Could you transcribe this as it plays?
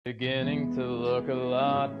Beginning to look a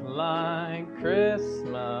lot like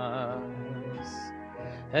Christmas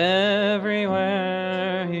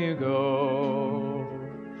everywhere you go.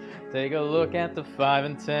 Take a look at the 5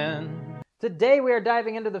 and 10. Today we are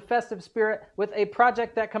diving into the festive spirit with a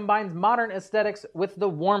project that combines modern aesthetics with the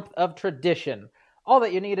warmth of tradition. All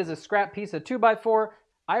that you need is a scrap piece of 2x4.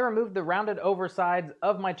 I removed the rounded over sides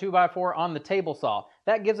of my 2x4 on the table saw.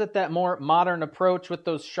 That gives it that more modern approach with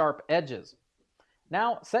those sharp edges.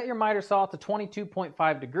 Now set your miter saw to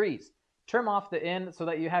 22.5 degrees. Trim off the end so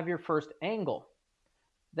that you have your first angle.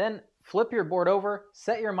 Then flip your board over,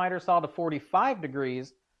 set your miter saw to 45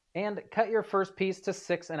 degrees, and cut your first piece to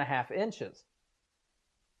 6.5 inches.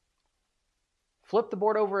 Flip the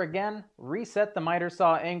board over again, reset the miter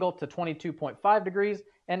saw angle to 22.5 degrees,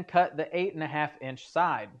 and cut the 8.5 inch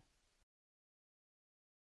side.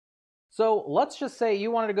 So let's just say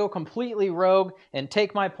you wanted to go completely rogue and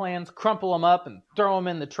take my plans, crumple them up, and throw them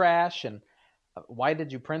in the trash. And why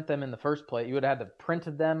did you print them in the first place? You would have had to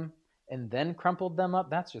printed them and then crumpled them up.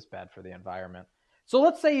 That's just bad for the environment. So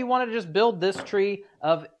let's say you want to just build this tree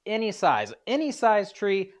of any size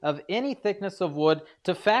tree of any thickness of wood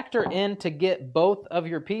to factor in to get both of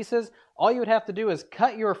your pieces. All you would have to do is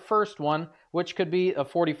cut your first one, which could be a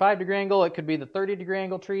 45-degree angle. It could be the 30-degree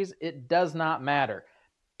angle trees. It does not matter.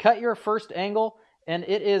 Cut your first angle, and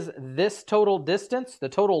it is this total distance, the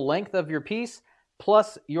total length of your piece,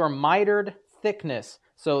 plus your mitered thickness.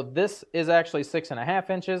 So this is actually 6.5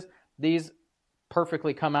 inches. These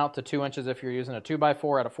perfectly come out to 2 inches if you're using a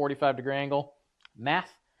 2x4 at a 45-degree angle.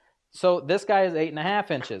 Math. So this guy is 8.5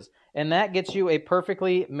 inches, and that gets you a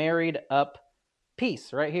perfectly married up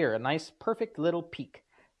piece right here, a nice perfect little peak.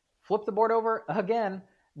 Flip the board over again.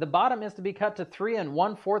 The bottom is to be cut to 3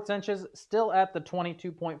 1/4 inches, still at the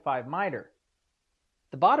 22.5 miter.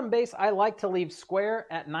 The bottom base I like to leave square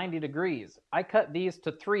at 90 degrees. I cut these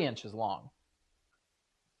to 3 inches long.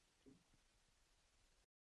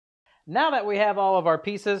 Now that we have all of our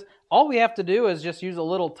pieces, all we have to do is just use a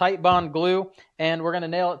little tight bond glue, and we're going to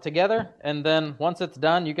nail it together. And then once it's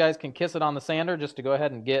done, you guys can kiss it on the sander just to go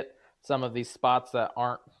ahead and get some of these spots that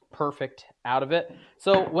aren't perfect out of it.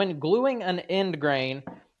 So when gluing an end grain,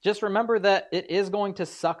 just remember that it is going to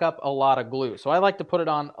suck up a lot of glue. So I like to put it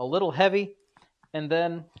on a little heavy and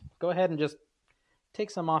then go ahead and just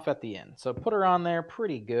take some off at the end. So put her on there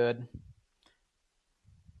pretty good.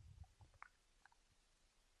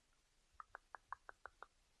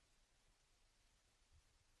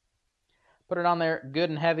 Put it on there good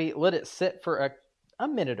and heavy. Let it sit for a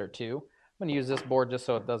minute or two. I'm going to use this board just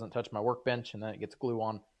so it doesn't touch my workbench and then it gets glue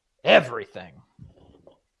on everything.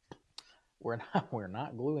 We're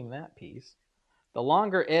not gluing that piece. The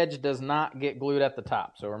longer edge does not get glued at the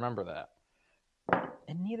top, so remember that.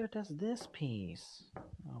 And neither does this piece.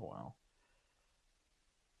 Oh, well.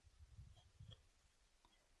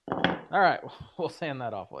 All right, we'll sand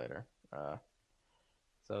that off later.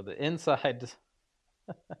 So the inside...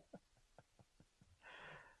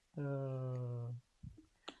 could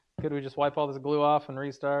we just wipe all this glue off and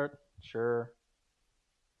restart? Sure.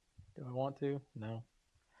 Do I want to? No.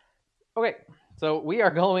 Okay, so we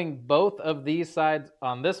are going both of these sides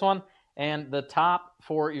on this one and the top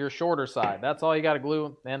for your shorter side. That's all you got to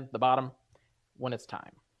glue, and the bottom when it's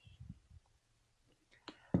time.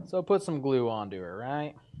 So put some glue onto her,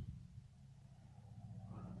 right?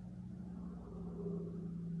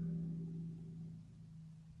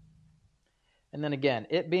 And then again,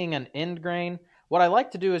 it being an end grain, what I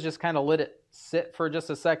like to do is just kind of let it sit for just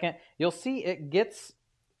a second. You'll see it gets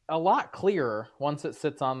a lot clearer once it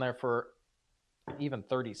sits on there for even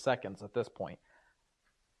 30 seconds at this point.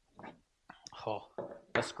 Oh,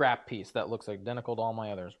 a scrap piece that looks identical to all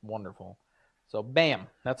my others. Wonderful. So bam,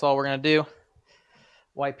 that's all we're going to do.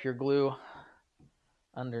 Wipe your glue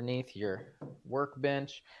underneath your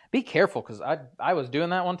workbench. Be careful, because I was doing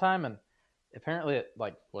that one time and apparently it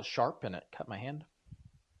was sharp and it cut my hand.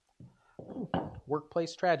 Ooh,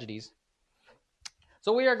 workplace tragedies.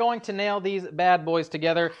 So we are going to nail these bad boys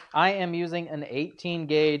together. I am using an 18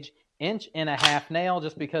 gauge 1.5 inch nail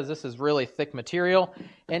just because this is really thick material.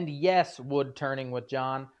 And yes, wood turning with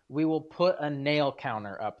John, we will put a nail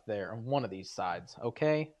counter up there on one of these sides,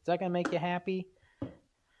 okay? Is that going to make you happy?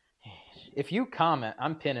 If you comment,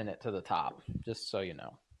 I'm pinning it to the top, just so you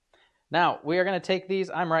know. Now, we are going to take these.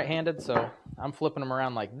 I'm right-handed, so I'm flipping them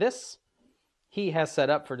around like this. He has set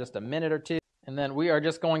up for just a minute or two. And then we are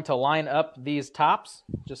just going to line up these tops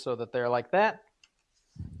just so that they're like that.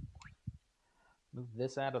 Move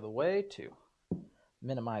this out of the way to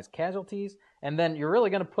minimize casualties. And then you're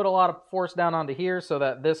really going to put a lot of force down onto here so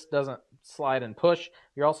that this doesn't slide and push.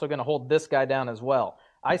 You're also going to hold this guy down as well.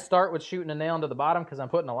 I start with shooting a nail into the bottom because I'm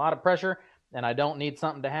putting a lot of pressure and I don't need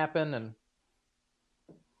something to happen and,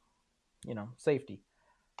 you know, safety.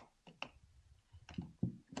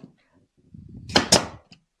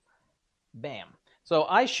 Bam. So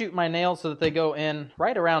I shoot my nails so that they go in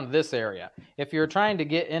right around this area. If you're trying to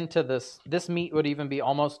get into this meat would even be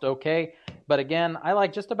almost okay. But again, I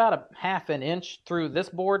like just about a half an inch through this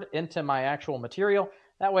board into my actual material.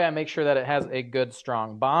 That way I make sure that it has a good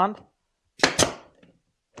strong bond.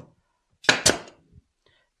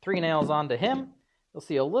 3 nails onto him. You'll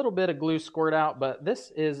see a little bit of glue squirt out, but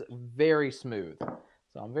this is very smooth.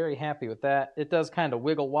 So I'm very happy with that. It does kind of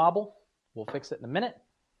wiggle wobble. We'll fix it in a minute.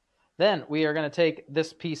 Then we are going to take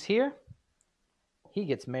this piece here. He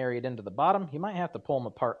gets married into the bottom. You might have to pull him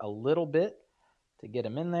apart a little bit to get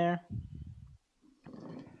him in there.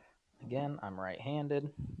 Again, I'm right-handed.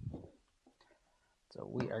 So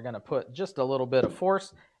we are going to put just a little bit of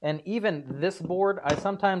force. And even this board, I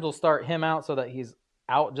sometimes will start him out so that he's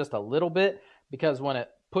out just a little bit, because when it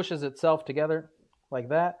pushes itself together like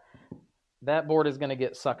that, that board is going to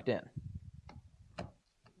get sucked in.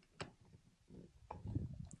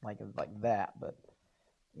 Like that, but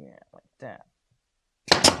yeah, like that.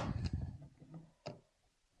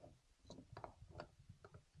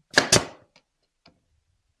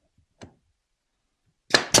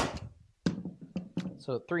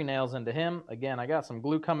 So 3 nails into him. Again, I got some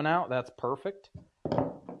glue coming out. That's perfect.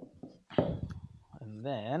 And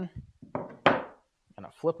then I'm gonna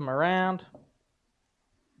flip them around.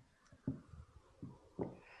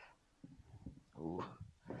 Ooh,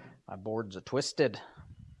 my boards are twisted.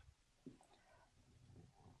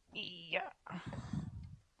 Yeah.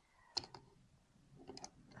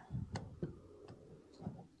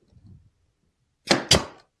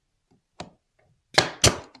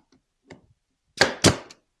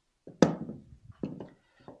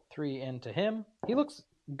 Three into him. He looks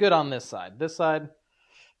good on this side. This side,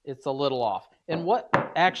 it's a little off. And what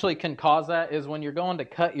actually can cause that is when you're going to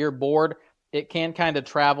cut your board, it can kind of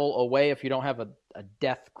travel away if you don't have a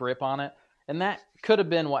death grip on it. And that could have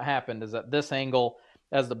been what happened, is at this angle,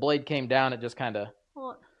 as the blade came down, it just kind of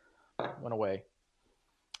went away.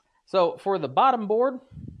 So for the bottom board,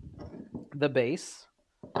 the base,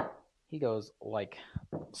 he goes like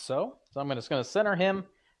so. So I'm just going to center him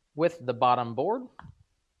with the bottom board.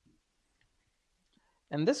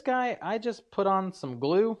 And this guy, I just put on some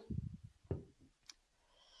glue.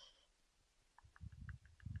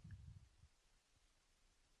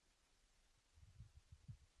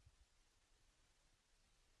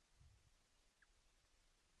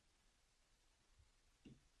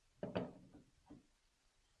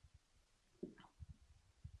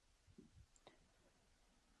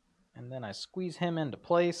 And then I squeeze him into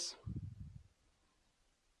place.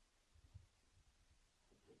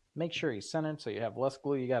 Make sure he's centered so you have less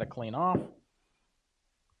glue you got to clean off.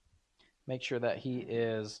 Make sure that he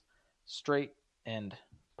is straight and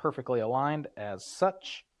perfectly aligned as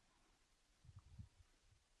such.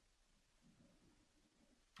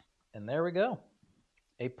 And there we go.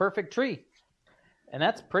 A perfect tree. And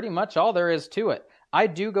that's pretty much all there is to it. I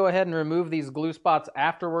do go ahead and remove these glue spots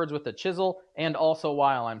afterwards with a chisel and also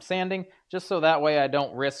while I'm sanding, just so that way I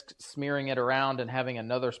don't risk smearing it around and having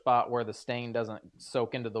another spot where the stain doesn't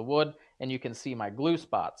soak into the wood and you can see my glue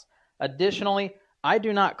spots. Additionally, I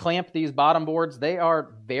do not clamp these bottom boards. They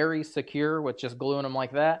are very secure with just gluing them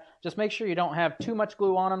like that. Just make sure you don't have too much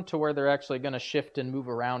glue on them to where they're actually going to shift and move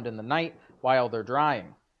around in the night while they're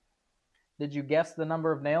drying. Did you guess the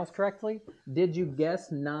number of nails correctly? Did you guess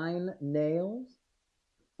 9 nails?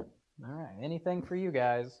 All right, anything for you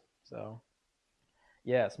guys. So,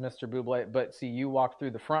 yes, Mr. Buble. But see, you walked through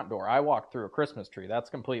the front door. I walked through a Christmas tree. That's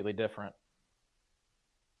completely different.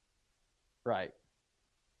 Right.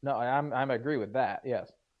 No, I agree with that.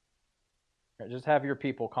 Yes. Just have your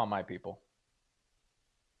people call my people.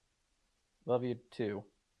 Love you too.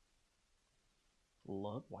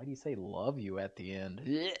 Love? Why do you say love you at the end?